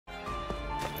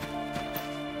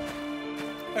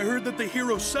I heard that the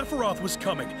hero Sephiroth was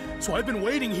coming, so I've been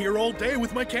waiting here all day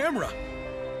with my camera.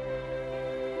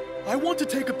 I want to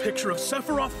take a picture of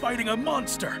Sephiroth fighting a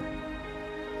monster.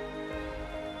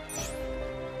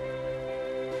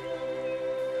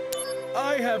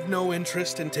 I have no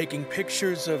interest in taking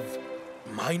pictures of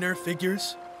minor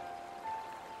figures.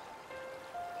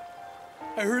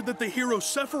 I heard that the hero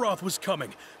Sephiroth was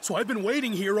coming, so I've been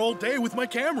waiting here all day with my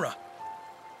camera.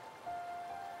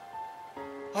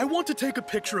 I want to take a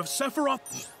picture of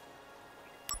Sephiroth.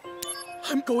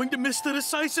 I'm going to miss the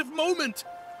decisive moment.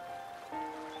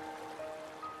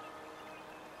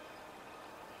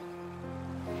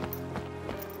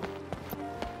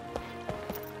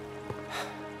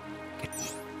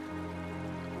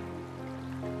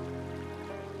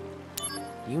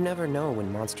 You never know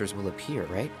when monsters will appear,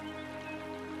 right?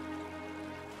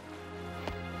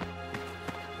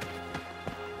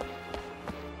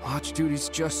 Watch duty's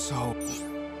just so...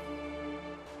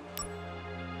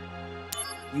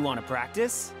 You want to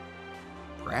practice?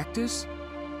 Practice?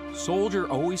 Soldier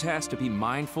always has to be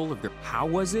mindful of their... How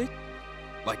was it?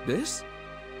 Like this?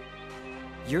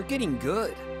 You're getting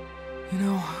good. You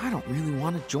know, I don't really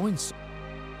want to join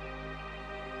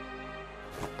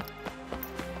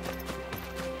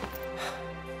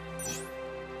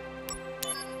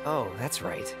Oh, that's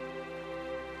right.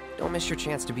 Don't miss your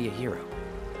chance to be a hero.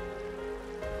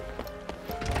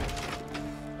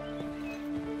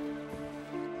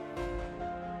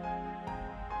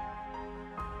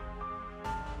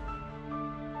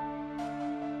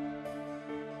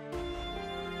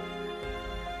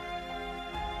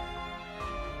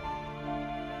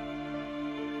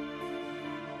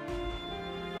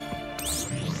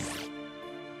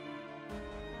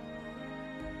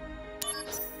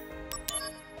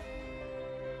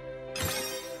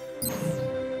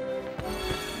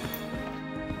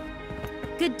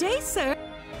 Good day, sir.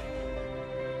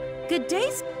 Good day,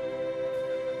 sir.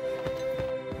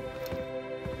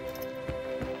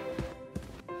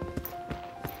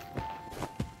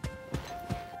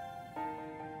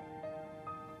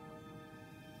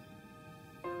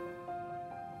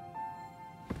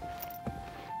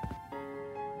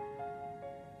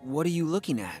 What are you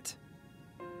looking at?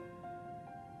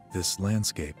 This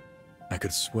landscape. I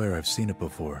could swear I've seen it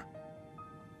before.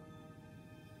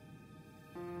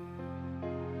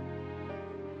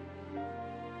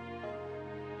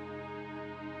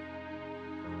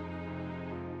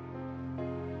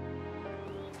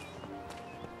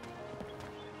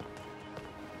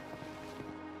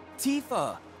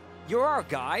 Tifa, you're our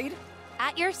guide?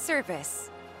 At your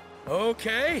service.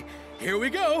 Okay, here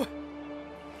we go.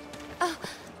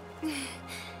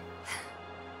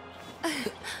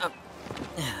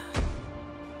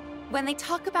 When they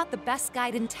talk about the best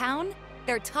guide in town,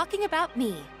 they're talking about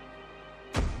me.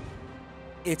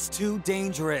 It's too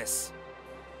dangerous.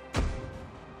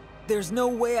 There's no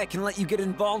way I can let you get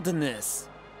involved in this.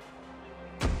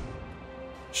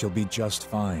 She'll be just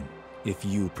fine if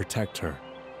you protect her.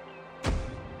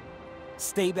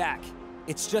 Stay back.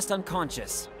 It's just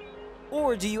unconscious.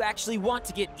 Or do you actually want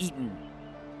to get eaten?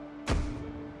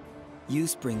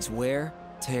 Use brings wear,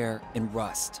 tear, and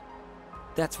rust.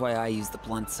 That's why I use the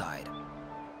blunt side.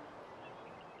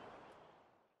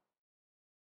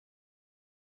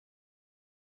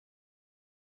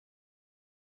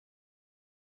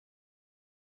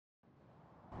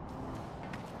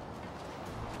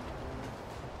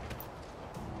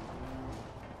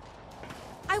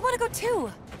 I want to go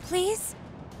too, please.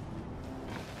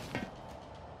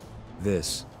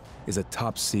 This is a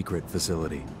top-secret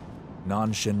facility.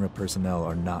 Non-Shinra personnel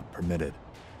are not permitted.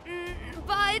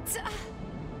 But...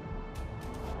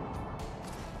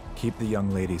 Keep the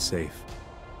young lady safe.